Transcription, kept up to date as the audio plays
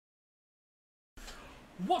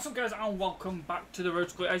What's up guys, and welcome back to the Road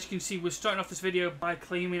to Glory. As you can see, we're starting off this video by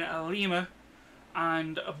claiming a Lima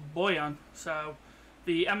and a Boyan. So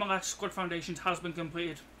the MLS squad foundations has been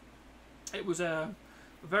completed. It was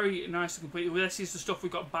very nice to complete. This is the stuff we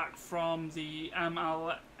got back from the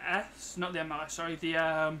MLS, not the MLS, sorry, the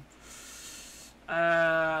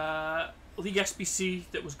League SBC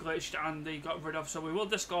that was glitched and they got rid of. So we will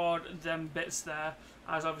discard them bits there,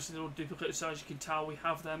 as obviously they're all duplicates. So as you can tell, we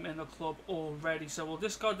have them in the club already. So we'll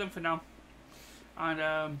discard them for now,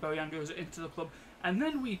 and Boyan goes into the club. And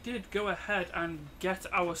then we did go ahead and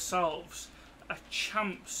get ourselves a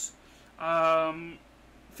champs,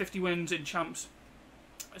 50 wins in champs.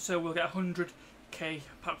 So we'll get 100k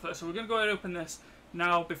pack for that. So we're going to go ahead and open this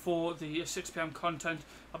now before the 6 PM content.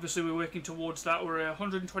 Obviously we're working towards that. We're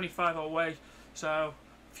 125 away, so a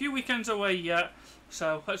few weekends away yet.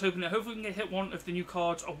 So let's open it. Hopefully we can hit one of the new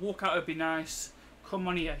cards. A walkout would be nice. Come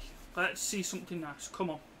on, EA. Let's see something nice. Come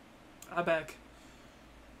on, I beg.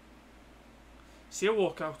 See a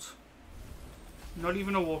walkout. Not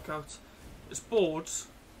even a walkout. It's boards.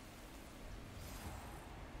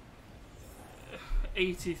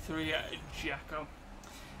 83 Jacko.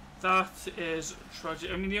 That is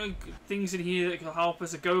tragic. I mean, the only things in here that can help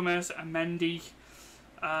is a Gomez, a Mendy,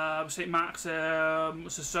 St. Maxim,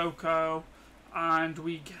 Sissoko, and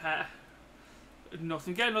we get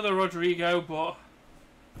nothing. Get another Rodrigo, but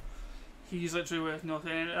he's literally worth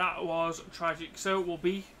nothing. That was tragic. So we'll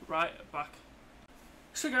be right back.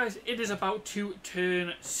 So guys, it is about to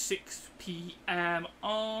turn 6 PM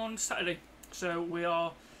on Saturday. So we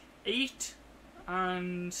are 8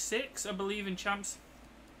 and 6, I believe, in champs.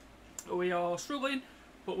 We are struggling,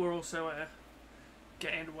 but we're also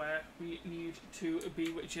getting where we need to be,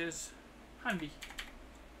 which is handy.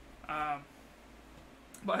 But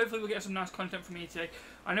hopefully we'll get some nice content from here today.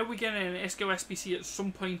 I know we're getting an ISCO SBC at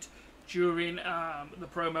some point during the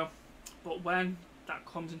promo, but when that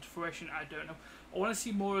comes into fruition, I don't know. I want to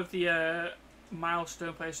see more of the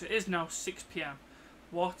milestone players. So it is now 6 PM.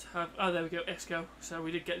 Oh, there we go, ISCO. So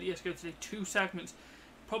we did get the ISCO today. 2 segments.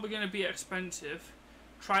 Probably going to be expensive.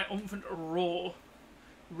 Triumphant Raw,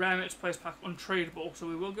 Rare Mix Players Pack, untradeable, so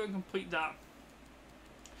we will go and complete that.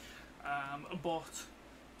 But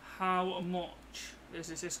how much is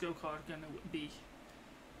this ISCO card going to be?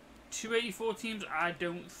 284 teams. I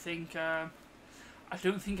don't think I'm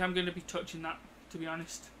going to be touching that, to be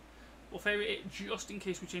honest. We'll favourite it just in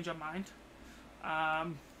case we change our mind.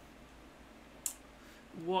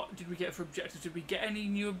 What did we get for objectives? Did we get any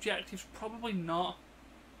new objectives? Probably not.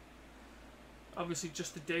 Obviously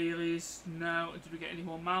just the dailies. No. Did we get any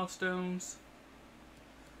more milestones?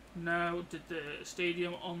 No. Did the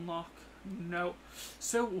stadium unlock? No.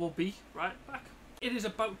 So we'll be right back. It is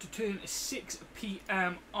about to turn 6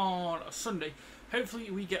 PM on a Sunday. Hopefully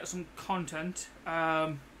we get some content.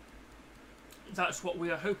 That's what we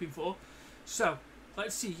are hoping for. So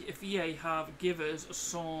let's see if EA have give us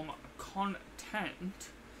some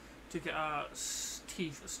content to get our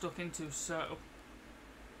teeth stuck into. So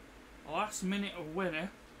last minute winner,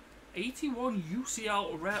 81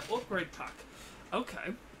 UCL rare upgrade pack.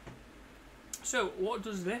 Okay, so what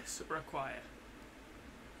does this require?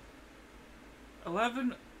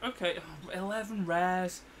 11, okay, 11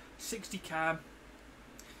 rares, 60 cam.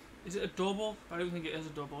 Is it a double? I don't think it is a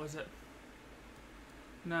double, is it?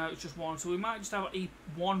 No, it's just one, so we might just have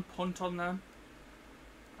one punt on them.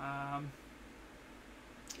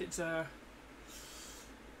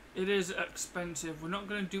 It is expensive. We're not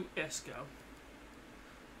going to do ISCO,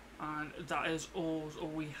 and that is all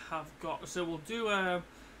we have got. So we'll do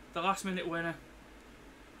the last minute winner,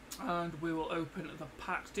 and we will open the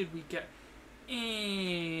packs. Did we get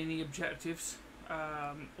any objectives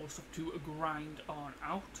or stuff to grind on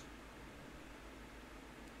out?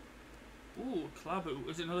 Ooh, Klabu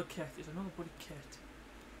is another kit. It's another bloody kit.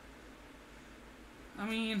 I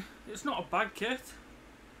mean, it's not a bad kit,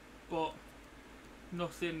 but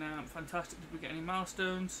nothing fantastic. Did we get any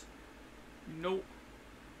milestones? Nope.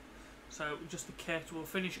 So just the kit. We'll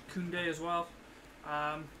finish at Kounde as well.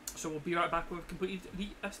 So we'll be right back when we've completed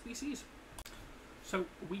the SBCs. So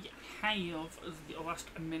we have the last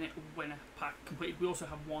minute winner pack completed. We also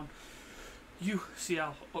have one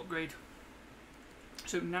UCL upgrade.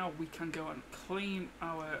 So now we can go and claim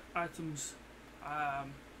our items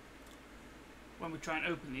when we try and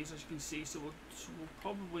open these, as you can see. So we'll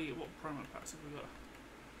probably, what promo packs have we got?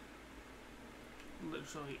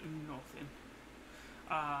 Literally nothing.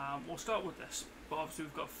 We'll start with this, but obviously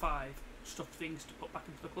we've got 5 stuffed things to put back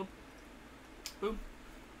into the club. Boom.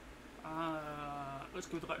 Let's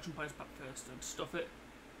go with the Election Players pack first and stuff it.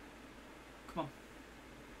 Come on.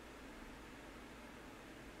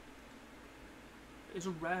 is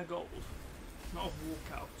a rare gold, not a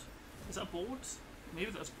walkout. Is that boards?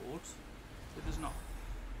 Maybe that's boards. It is not.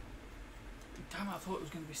 Damn it, I thought it was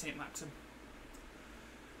going to be St. Maxim.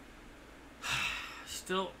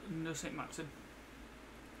 Still no St. Maxim.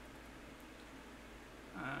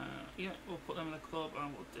 Yeah, we'll put them in the club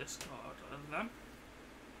and we'll discard them.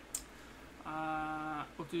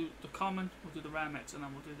 We'll do the common, we'll do the rare mix, and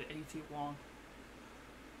then we'll do the 81.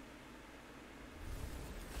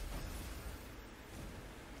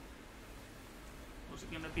 Was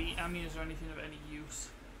it going to be Emmy? Is there anything of any use?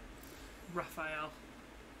 Raphael.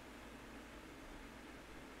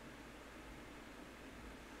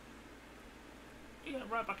 Yeah,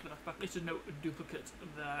 right back in the back. It's a no duplicate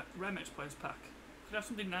of the rare mix players pack. Could I have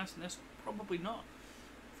something nice in this? Probably not.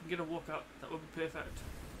 If we can get a walkout, that would be perfect.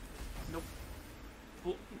 Nope.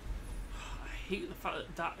 But I hate the fact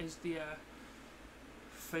that that is the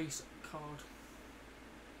face card.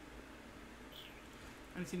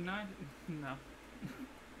 Anything nice? No.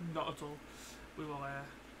 Not at all. We will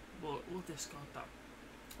we'll discard that.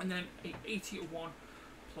 And then a 81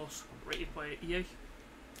 plus rated player EA.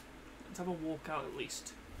 Let's have a walkout at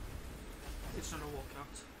least. It's not a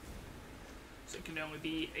walkout. So it can only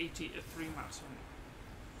be 83 maximum.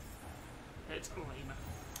 It's lamer.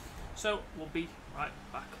 So we'll be right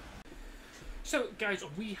back. So guys,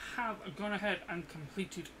 we have gone ahead and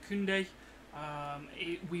completed Kounde.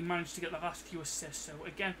 We managed to get the last few assists. So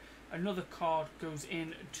again, another card goes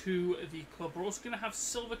in to the club. We're also going to have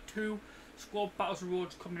Silver 2 squad battles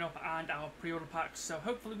rewards coming up and our pre-order packs. So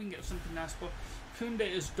hopefully we can get something nice. But Kounde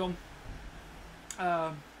is done.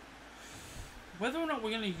 Whether or not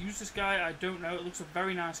we're going to use this guy, I don't know. It looks a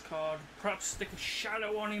very nice card. Perhaps stick a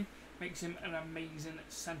shadow on him. Makes him an amazing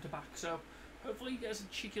centre back. So hopefully he gets a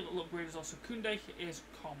cheeky little upgrade as well. So Kounde is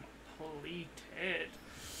completed.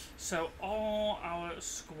 So all our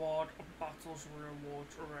squad battles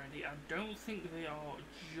rewards already. I don't think they are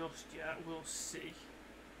just yet. We'll see.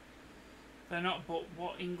 They're not, but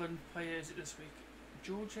what England player is it this week?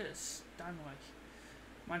 Georgia Stanley.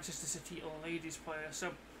 Manchester City ladies player.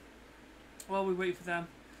 So while we wait for them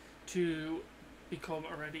to become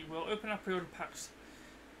ready, we'll open our pre-order packs.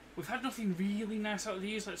 We've had nothing really nice out of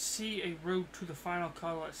these. Let's see a road to the final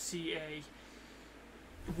card. Let's see a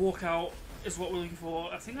walkout is what we're looking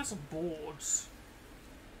for. I think that's a boards.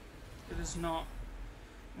 It is not.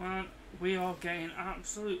 Man, we are getting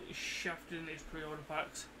absolutely shafted in these pre-order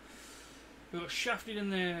packs. We got shafted in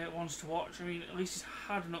the ones to watch. I mean, at least he's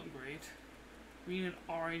had an upgrade. Green and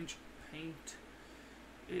orange paint.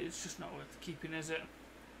 It's just not worth keeping, is it?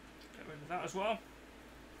 Get rid of that as well.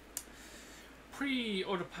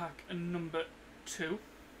 Pre-order pack number 2.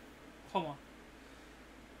 Come on.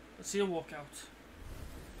 Let's see a walkout.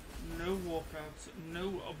 No walkouts.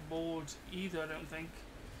 No boards either, I don't think.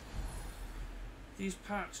 These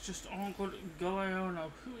packs just aren't good.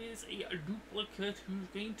 Galeano, who is a duplicate, who's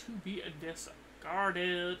going to be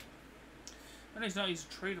discarded. And he's not, he's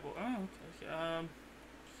tradable. Oh, okay.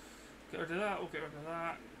 Get rid of that, we'll get rid of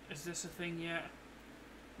that. Is this a thing yet?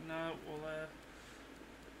 No, we'll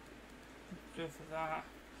go for that.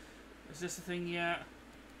 Is this a thing yet?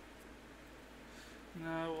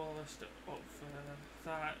 No, we'll list it up for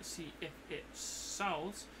that. See if it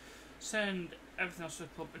sells. Send everything else to the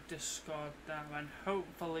club and discard them, and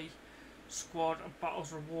hopefully squad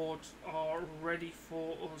battles rewards are ready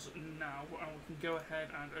for us now, and we can go ahead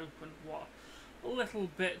and open what little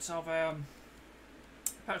bits of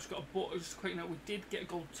perhaps got a but just a quick note, we did get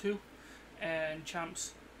gold 2 and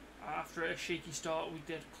champs. After a shaky start we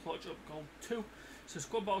did clutch up gold 2, so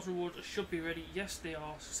squad battles rewards should be ready. Yes, they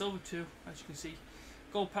are. So silver 2, as you can see,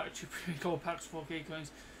 gold pack 2 gold packs, 4k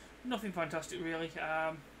coins, nothing fantastic really.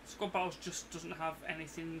 Squad battles just doesn't have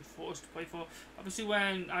anything for us to play for. Obviously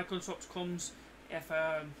when icon swaps comes, if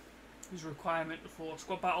there's a requirement for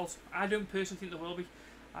squad battles, I don't personally think there will be.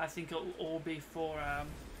 I think it'll all be for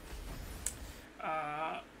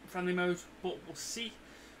friendly mode, but we'll see.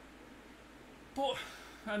 But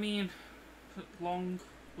I mean, long,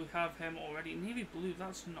 we have him already. Navy blue,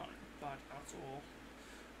 that's not bad at all.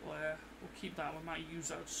 We'll keep that. We might use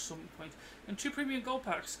that at some point. And 2 premium gold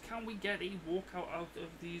packs. Can we get a walkout out of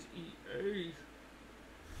these EA?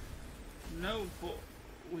 No, but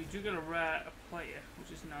we do get a rare player,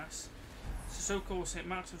 which is nice. Sissoko St.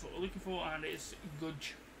 Max is what we're looking for, and it's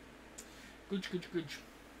Gudge. Gudge.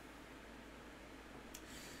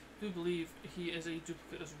 I do believe he is a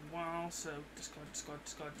duplicate as well, so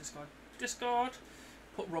discard.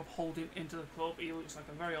 Put Rob Holding into the club. He looks like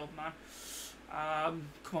a very old man.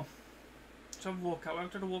 Come on. Let's have a walkout. We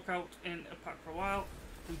haven't had a walkout in a pack for a while.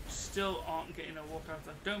 We still aren't getting a walkout.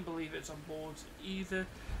 I don't believe it's on boards either.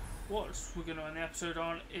 what we're going to end the episode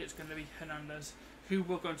on, it's going to be Hernandez, who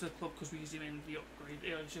will go into the club because we use him in the upgrade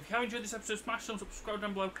early. So if you have enjoyed this episode, smash thumbs up, subscribe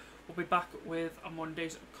down below. We'll be back with a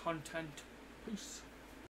Monday's content. Peace.